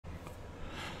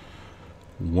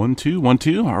1 2 1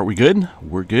 2. Are we good?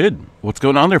 We're good. What's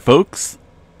going on there, folks?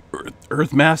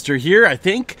 Earthmaster here. I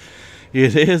think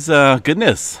it is.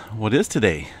 Goodness, what is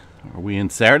today? Are we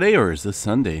in Saturday or is this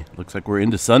Sunday? Looks like we're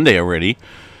into Sunday already.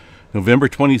 November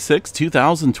 26,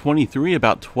 2023,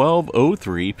 about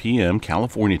 12:03 p.m.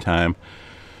 California time.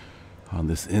 On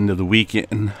this end of the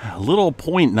weekend, a little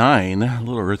 0.9, a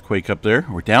little earthquake up there.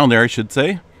 We're down there, I should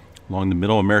say, along the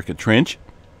Middle America Trench.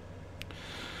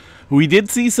 We did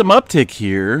see some uptick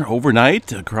here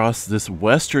overnight across this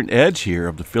western edge here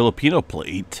of the Filipino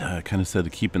plate. Kind of said to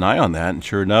keep an eye on that, and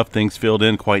sure enough, things filled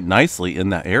in quite nicely in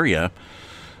that area.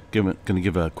 Going to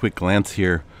give a quick glance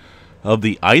here of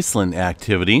the Iceland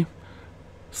activity.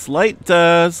 Slight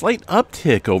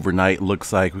uptick overnight,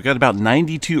 looks like. We got about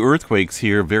 92 earthquakes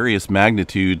here, various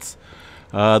magnitudes.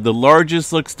 The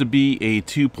largest looks to be a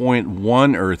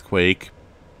 2.1 earthquake.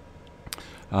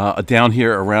 Down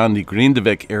here around the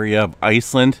Grindavik area of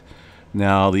Iceland.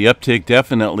 Now, the uptick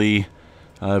definitely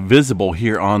visible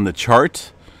here on the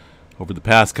chart. Over the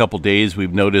past couple days,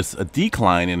 we've noticed a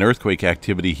decline in earthquake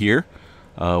activity here,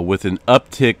 with an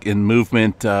uptick in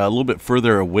movement a little bit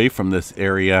further away from this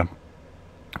area.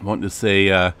 I want to say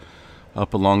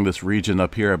up along this region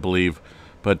up here, I believe.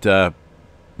 But,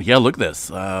 yeah, look at this.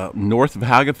 North of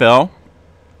Hagafell,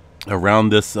 around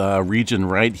this region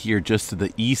right here, just to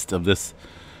the east of this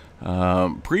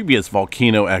previous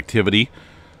volcano activity.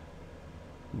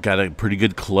 Got a pretty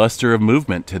good cluster of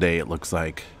movement today, it looks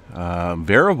like.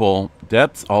 Variable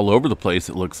depths all over the place,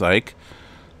 it looks like.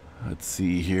 Let's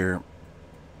see here.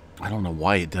 I don't know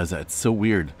why it does that. It's so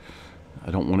weird. I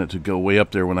don't want it to go way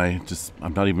up there when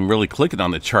I'm not even really clicking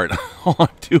on the chart. All I'm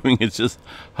doing is just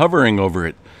hovering over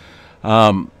it.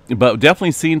 But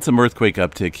definitely seeing some earthquake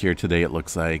uptick here today, it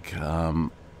looks like.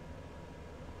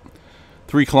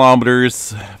 3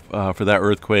 kilometers for that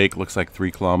earthquake. Looks like 3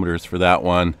 kilometers for that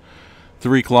one.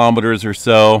 3 kilometers or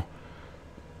so.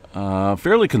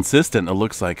 Fairly consistent, it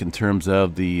looks like, in terms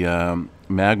of the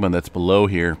magma that's below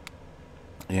here.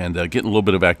 And getting a little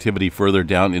bit of activity further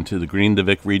down into the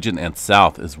Grindavik region and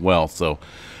south as well. So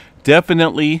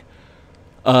definitely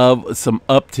some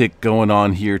uptick going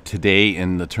on here today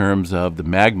in the terms of the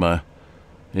magma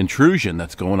intrusion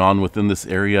that's going on within this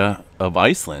area of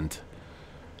Iceland.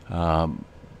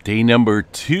 Day number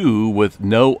 2 with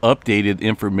no updated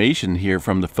information here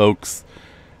from the folks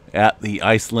at the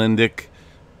Icelandic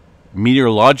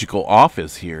Meteorological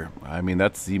Office here. I mean,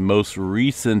 that's the most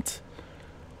recent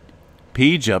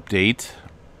page update,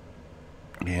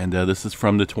 and this is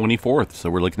from the 24th, so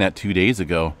we're looking at 2 days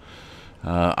ago.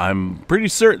 I'm pretty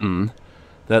certain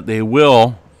that they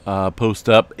will post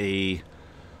up a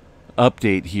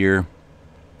update here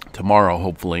tomorrow,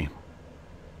 hopefully.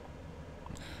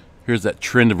 Here's that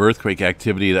trend of earthquake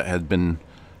activity that has been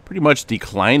pretty much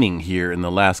declining here in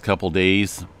the last couple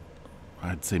days.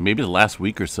 I'd say maybe the last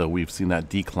week or so we've seen that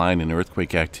decline in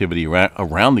earthquake activity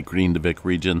around the Grindavik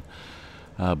region.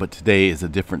 But today is a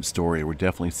different story. We're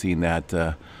definitely seeing that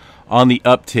on the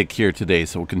uptick here today.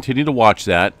 So we'll continue to watch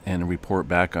that and report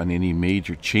back on any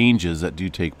major changes that do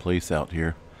take place out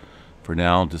here. For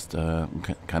now, just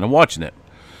kind of watching it.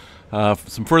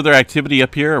 Some further activity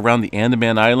up here around the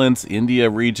Andaman Islands, India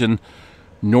region,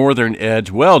 northern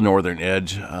edge, northern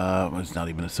edge. It's not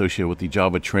even associated with the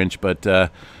Java Trench, but there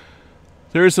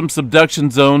are some subduction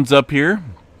zones up here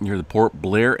near the Port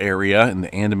Blair area in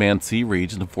the Andaman Sea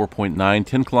region of 4.9,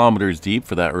 10 kilometers deep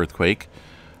for that earthquake.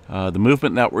 The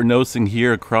movement that we're noticing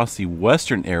here across the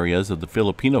western areas of the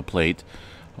Filipino plate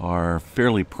are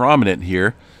fairly prominent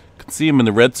here. You can see them in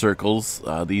the red circles.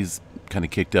 These kind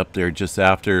of kicked up there just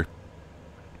after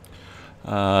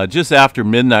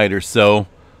midnight or so.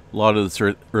 A lot of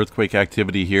this earthquake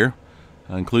activity here,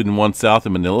 including one south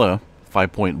of Manila,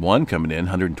 5.1 coming in,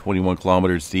 121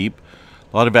 kilometers deep.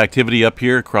 A lot of activity up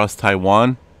here across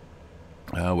Taiwan,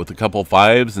 with a couple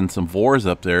 5s and some 4s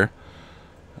up there.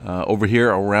 Over here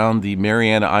around the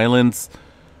Mariana Islands,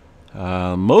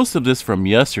 most of this from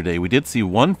yesterday. We did see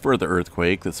one further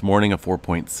earthquake this morning, a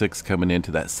 4.6 coming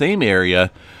into that same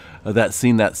area that's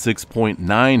seen that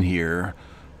 6.9 here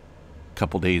a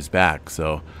couple days back.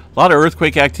 So a lot of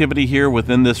earthquake activity here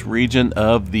within this region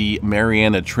of the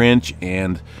Mariana Trench.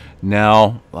 And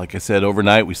now, like I said,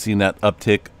 overnight we've seen that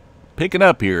uptick picking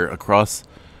up here across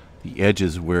the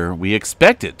edges where we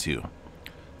expect it to.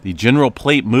 The general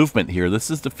plate movement here,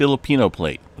 this is the Filipino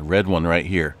plate, the red one right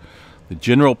here. The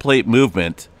general plate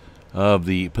movement of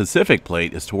the Pacific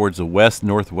plate is towards the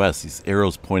west-northwest, these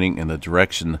arrows pointing in the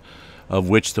direction of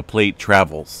which the plate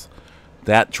travels.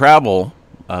 That travel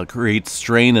creates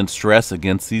strain and stress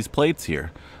against these plates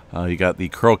here. You got the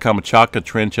Kuril Kamchatka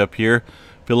Trench up here,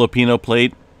 Filipino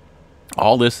plate,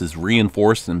 All this is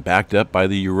reinforced and backed up by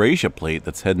the Eurasia plate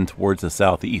that's heading towards the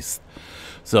southeast.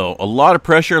 So a lot of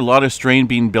pressure, a lot of strain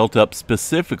being built up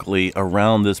specifically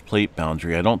around this plate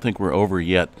boundary. I don't think we're over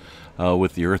yet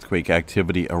with the earthquake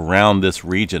activity around this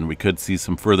region. We could see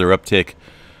some further uptick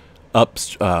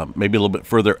maybe a little bit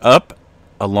further up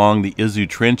along the Izu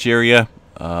Trench area,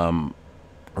 or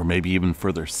maybe even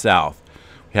further south.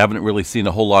 We haven't really seen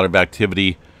a whole lot of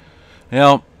activity.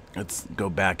 Now, let's go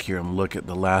back here and look at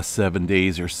the last 7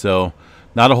 days or so.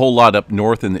 Not a whole lot up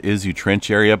north in the Izu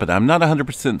Trench area, but I'm not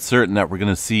 100% certain that we're going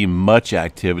to see much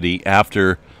activity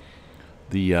after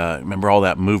the, remember all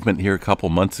that movement here a couple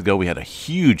months ago? We had a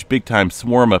huge, big-time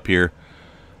swarm up here.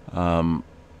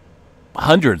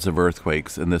 Hundreds of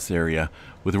earthquakes in this area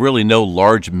with really no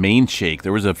large main shake.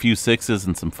 There was a few 6s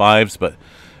and some 5s, but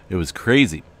it was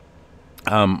crazy.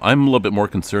 I'm a little bit more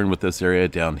concerned with this area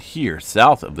down here,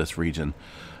 south of this region.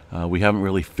 We haven't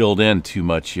really filled in too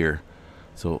much here.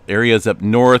 So areas up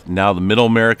north, now the Middle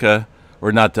America,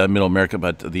 or not Middle America,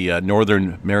 but the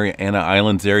Northern Mariana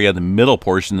Islands area, the middle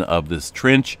portion of this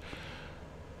trench,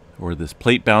 or this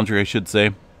plate boundary, I should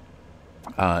say.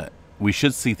 We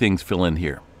should see things fill in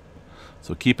here.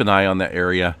 So keep an eye on that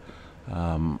area.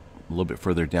 A little bit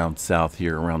further down south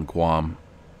here around Guam.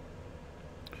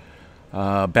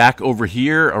 Back over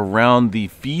here around the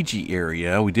Fiji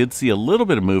area, we did see a little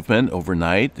bit of movement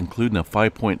overnight, including a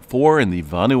 5.4 in the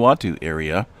Vanuatu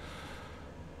area.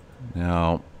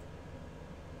 Now,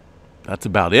 that's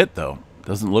about it, though.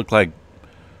 Doesn't look like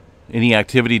any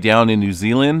activity down in New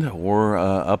Zealand or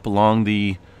up along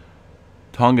the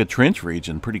Tonga Trench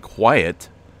region. Pretty quiet.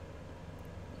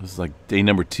 This is like day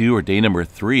number 2 or day number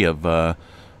 3 of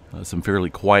some fairly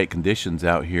quiet conditions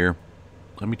out here.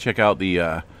 Let me check out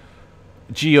the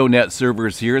GeoNet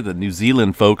servers here, the New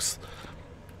Zealand folks.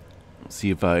 See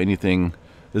if anything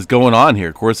is going on here.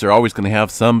 Of course, they're always going to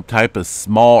have some type of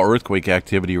small earthquake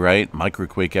activity, right?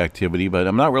 Microquake activity, but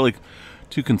I'm not really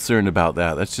too concerned about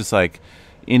that. That's just like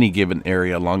any given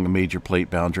area along the major plate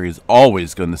boundary is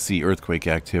always going to see earthquake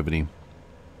activity.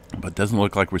 But it doesn't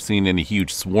look like we're seeing any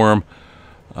huge swarm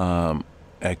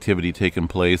activity taking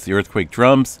place. The earthquake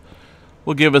drums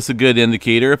will give us a good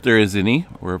indicator if there is any,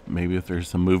 or maybe if there's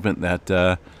some movement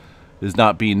that is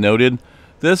not being noted.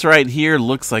 This right here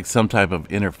looks like some type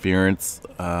of interference.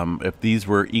 If these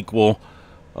were equal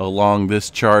along this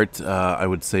chart, I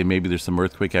would say maybe there's some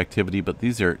earthquake activity, but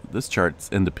this chart's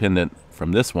independent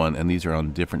from this one, and these are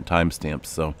on different timestamps.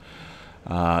 So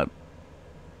a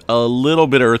little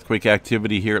bit of earthquake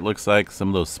activity here, it looks like. Some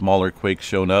of those smaller quakes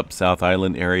showing up, South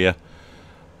Island area.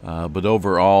 But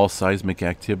overall, seismic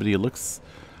activity, it looks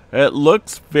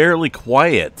fairly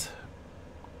quiet.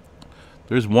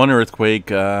 There's one earthquake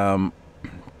about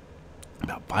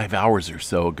 5 hours or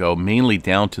so ago, mainly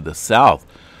down to the south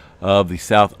of the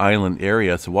South Island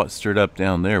area. So what stirred up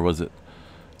down there? Was it?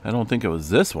 I don't think it was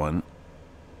this one.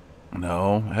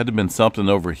 No, it had to have been something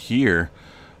over here,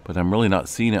 but I'm really not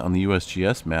seeing it on the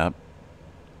USGS map,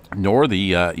 nor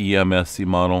the EMSC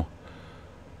model.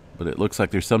 But it looks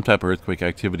like there's some type of earthquake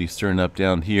activity stirring up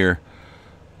down here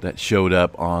that showed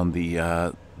up on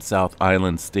the South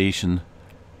Island station.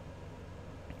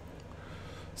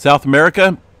 South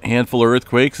America, handful of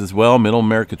earthquakes as well. Middle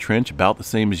America Trench, about the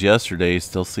same as yesterday.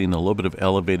 Still seeing a little bit of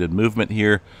elevated movement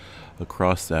here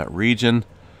across that region.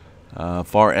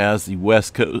 Far as the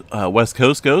West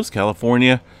Coast goes,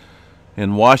 California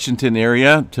and Washington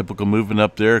area, typical movement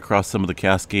up there across some of the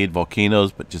Cascade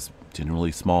volcanoes, but just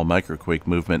generally small microquake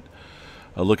movement.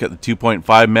 Look at the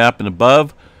 2.5 map and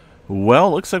above.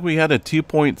 Well, looks like we had a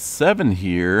 2.7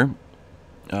 here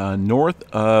north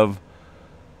of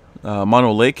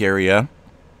Mono Lake area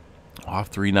off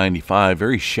 395.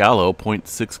 Very shallow,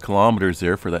 0.6 kilometers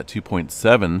there for that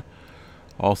 2.7.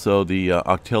 Also, the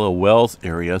Octillo Wells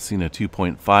area, seen a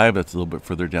 2.5. That's a little bit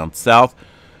further down south,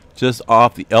 just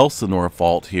off the Elsinore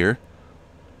fault here.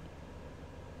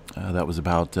 That was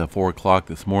about 4 o'clock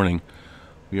this morning.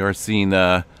 We are seeing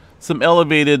some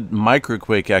elevated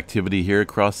microquake activity here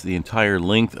across the entire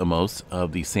length almost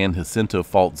of the San Jacinto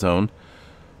fault zone.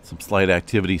 Some slight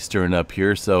activity stirring up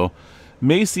here, so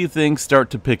may see things start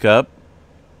to pick up.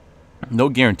 No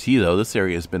guarantee, though. This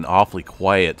area has been awfully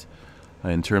quiet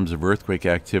in terms of earthquake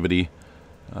activity.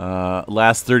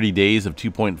 Last 30 days of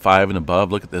 2.5 and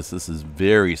above. Look at this. This is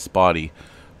very spotty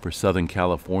for Southern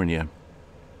California.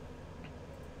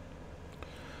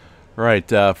 Right,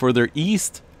 further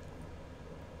east,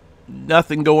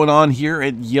 nothing going on here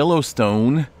at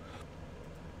Yellowstone,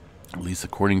 at least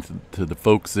according to the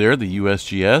folks there, the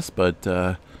USGS,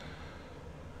 but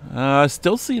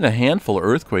still seeing a handful of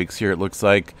earthquakes here, it looks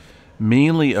like.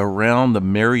 mainly around the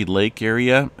Mary Lake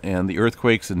area, and the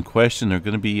earthquakes in question are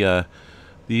going to be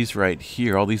these right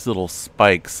here, all these little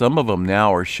spikes. Some of them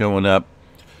now are showing up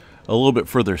a little bit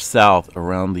further south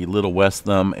around the Little West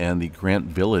Thumb and the Grant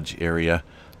Village area.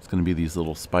 It's going to be these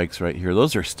little spikes right here.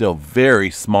 Those are still very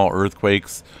small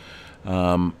earthquakes.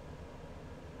 Even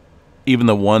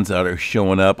the ones that are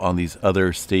showing up on these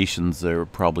other stations, they're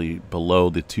probably below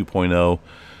the 2.0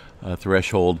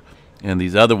 threshold. And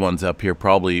these other ones up here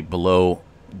probably below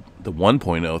the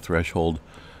 1.0 threshold.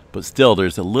 But still,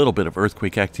 there's a little bit of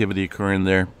earthquake activity occurring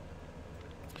there.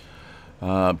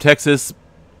 Texas,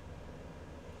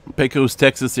 Pecos,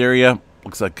 Texas area.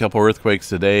 Looks like a couple earthquakes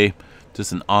today.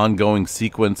 Just an ongoing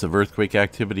sequence of earthquake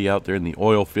activity out there in the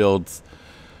oil fields.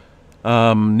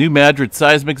 New Madrid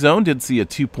seismic zone did see a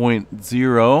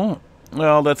 2.0.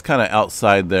 Well, that's kind of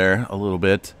outside there a little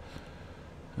bit.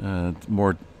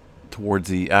 More towards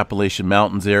the Appalachian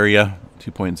Mountains area.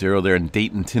 2.0 there in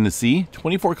Dayton, Tennessee.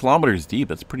 24 kilometers deep.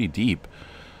 That's pretty deep.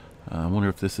 I wonder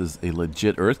if this is a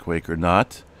legit earthquake or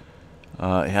not.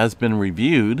 It has been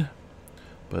reviewed,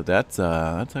 but that's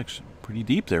actually pretty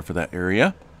deep there for that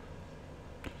area.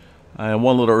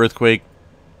 One little earthquake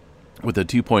with a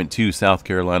 2.2 South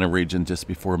Carolina region just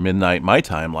before midnight my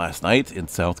time last night in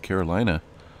South Carolina.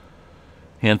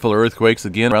 Handful of earthquakes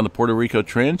again around the Puerto Rico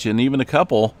Trench, and even a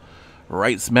couple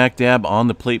right smack dab on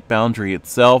the plate boundary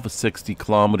itself, 60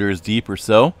 kilometers deep or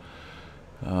so.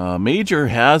 Major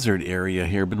hazard area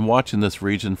here. Been watching this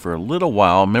region for a little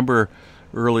while. Remember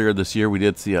earlier this year we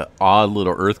did see an odd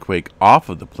little earthquake off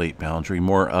of the plate boundary,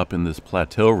 more up in this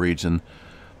plateau region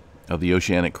of the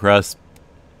oceanic crust.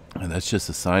 And that's just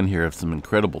a sign here of some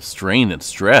incredible strain and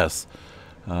stress.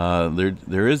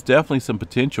 There is definitely some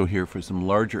potential here for some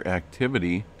larger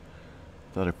activity.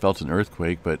 Thought I felt an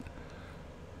earthquake, but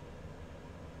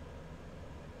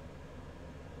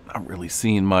not really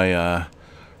seeing my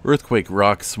earthquake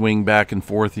rock swing back and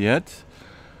forth yet.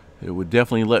 It would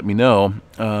definitely let me know.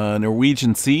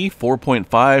 Norwegian Sea,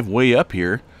 4.5, way up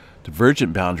here.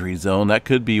 Divergent boundary zone. That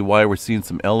could be why we're seeing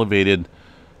some elevated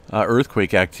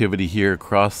earthquake activity here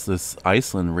across this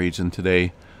Iceland region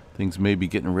today. Things may be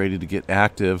getting ready to get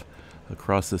active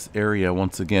across this area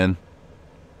once again.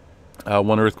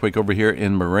 One earthquake over here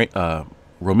in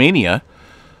Romania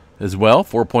as well,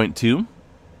 4.2.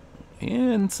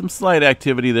 And some slight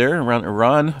activity there around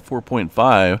Iran,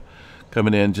 4.5,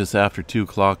 coming in just after 2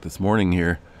 o'clock this morning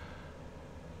here.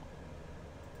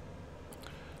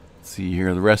 Let's see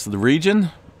here the rest of the region.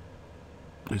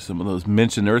 There's some of those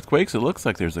mentioned earthquakes. It looks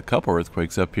like there's a couple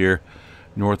earthquakes up here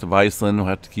north of Iceland. We'll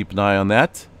have to keep an eye on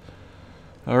that.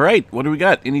 All right, what do we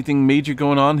got? Anything major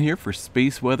going on here for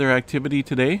space weather activity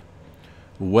today?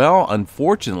 Well,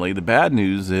 unfortunately, the bad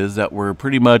news is that we're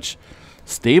pretty much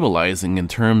stabilizing in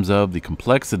terms of the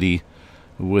complexity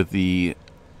with the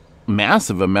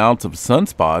massive amounts of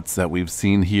sunspots that we've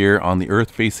seen here on the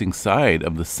Earth-facing side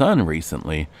of the sun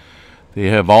recently. They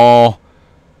have all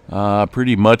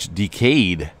pretty much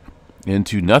decayed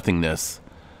into nothingness.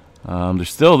 They're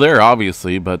still there,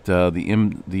 obviously, but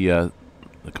the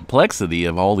complexity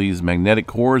of all these magnetic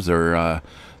cores are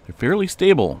they're fairly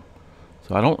stable.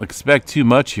 So I don't expect too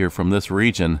much here from this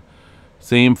region.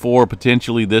 Same for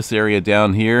potentially this area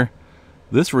down here.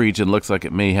 This region looks like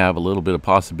it may have a little bit of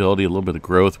possibility, a little bit of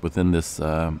growth within this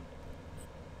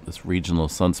this regional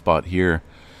sunspot here.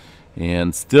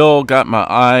 And still got my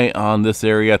eye on this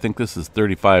area. I think this is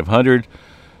 3500.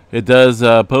 It does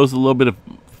pose a little bit of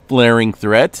flaring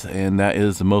threat, and that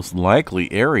is the most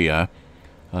likely area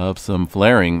of some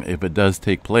flaring if it does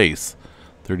take place.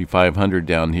 3500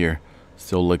 down here.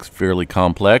 Still looks fairly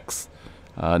complex.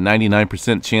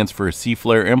 99% chance for a C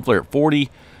flare, M flare at 40,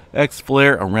 X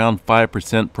flare around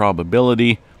 5%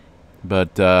 probability.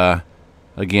 But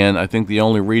again, I think the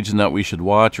only region that we should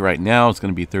watch right now is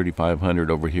going to be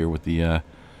 3500 over here with the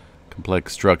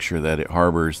complex structure that it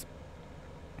harbors.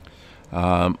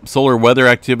 Solar weather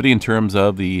activity in terms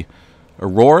of the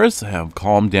auroras have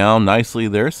calmed down nicely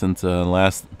there since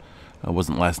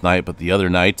wasn't last night, but the other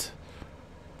night.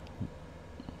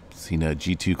 Seen a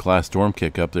G2 class storm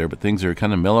kick up there, but things are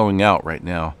kind of mellowing out right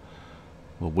now.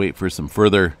 We'll wait for some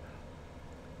further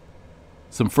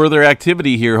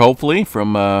activity here, hopefully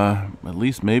from at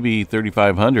least maybe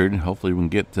 3500. Hopefully we can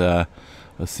get a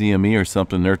CME or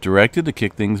something Earth directed to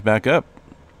kick things back up.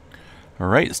 All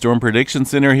right, Storm Prediction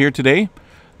Center here today.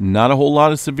 Not a whole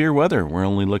lot of severe weather. We're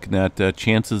only looking at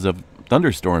chances of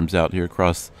thunderstorms out here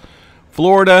across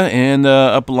Florida and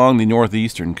up along the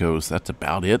northeastern coast. That's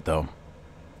about it, though.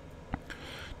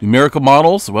 Numerical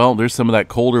models, well, there's some of that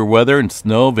colder weather and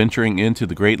snow venturing into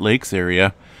the Great Lakes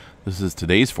area. This is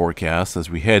today's forecast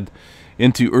as we head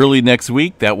into early next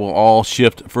week, that will all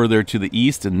shift further to the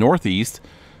east and northeast.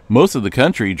 Most of the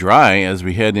country dry as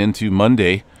we head into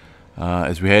Monday.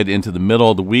 As we head into the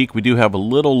middle of the week, we do have a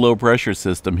little low pressure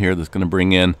system here that's going to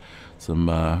bring in some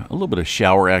a little bit of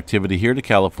shower activity here to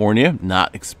California.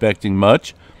 Not expecting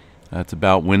much. That's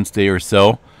about Wednesday or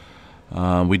so.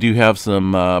 We do have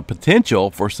some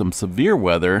potential for some severe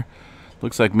weather.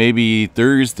 Looks like maybe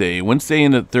Thursday, Wednesday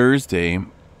into Thursday,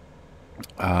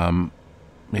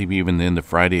 maybe even into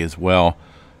Friday as well.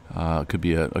 Could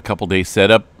be a couple day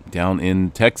setup down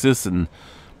in Texas and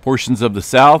portions of the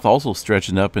south, also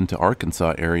stretching up into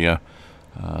Arkansas area.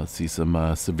 See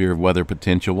some severe weather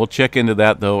potential. We'll check into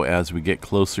that, though, as we get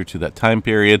closer to that time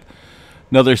period.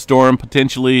 Another storm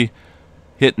potentially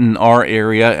hitting our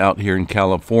area out here in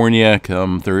California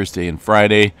come Thursday and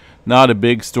Friday. Not a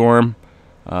big storm.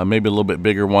 Maybe a little bit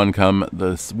bigger one come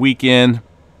this weekend.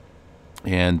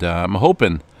 And I'm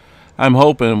hoping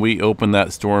we open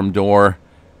that storm door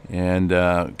and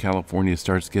California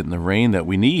starts getting the rain that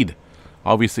we need.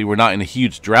 Obviously, we're not in a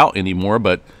huge drought anymore,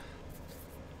 but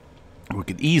we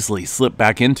could easily slip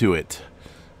back into it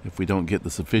if we don't get the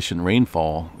sufficient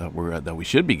rainfall that we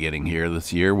should be getting here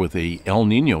this year with a El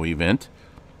Nino event.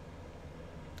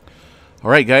 All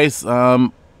right, guys.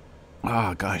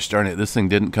 Gosh darn it, this thing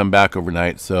didn't come back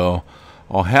overnight, so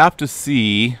I'll have to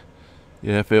see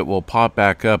if it will pop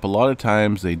back up. A lot of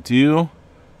times they do,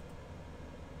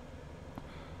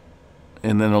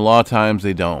 and then a lot of times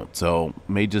they don't, so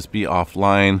may just be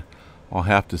offline. I'll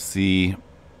have to see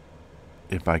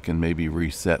if I can maybe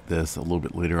reset this a little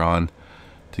bit later on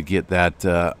to get that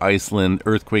Iceland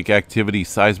earthquake activity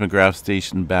seismograph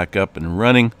station back up and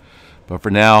running. But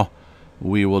for now,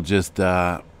 we will just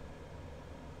we'll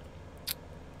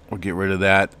get rid of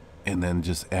that and then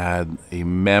just add a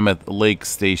Mammoth Lake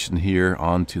station here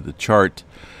onto the chart.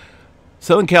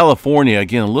 Southern California,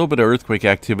 again, a little bit of earthquake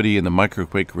activity in the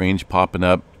microquake range popping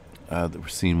up. We're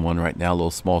seeing one right now, a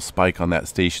little small spike on that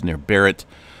station there, Barrett.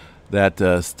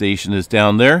 That station is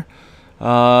down there,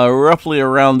 roughly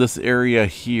around this area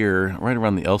here, right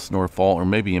around the Elsinore Fault, or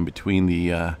maybe in between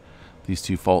the these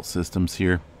two fault systems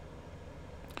here.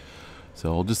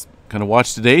 So we'll just kind of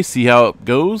watch today, see how it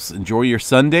goes. Enjoy your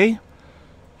Sunday.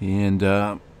 And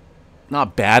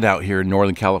not bad out here in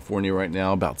Northern California right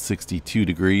now, about 62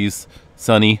 degrees,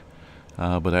 sunny.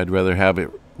 But I'd rather have it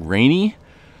rainy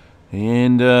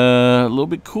and a little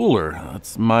bit cooler.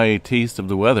 That's my taste of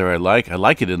the weather. I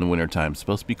like it in the wintertime. It's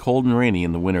supposed to be cold and rainy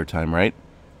in the wintertime, right?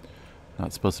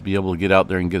 Not supposed to be able to get out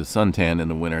there and get a suntan in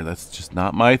the winter. That's just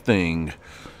not my thing.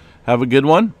 Have a good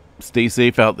one. Stay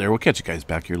safe out there. We'll catch you guys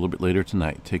back here a little bit later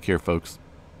tonight. Take care, folks.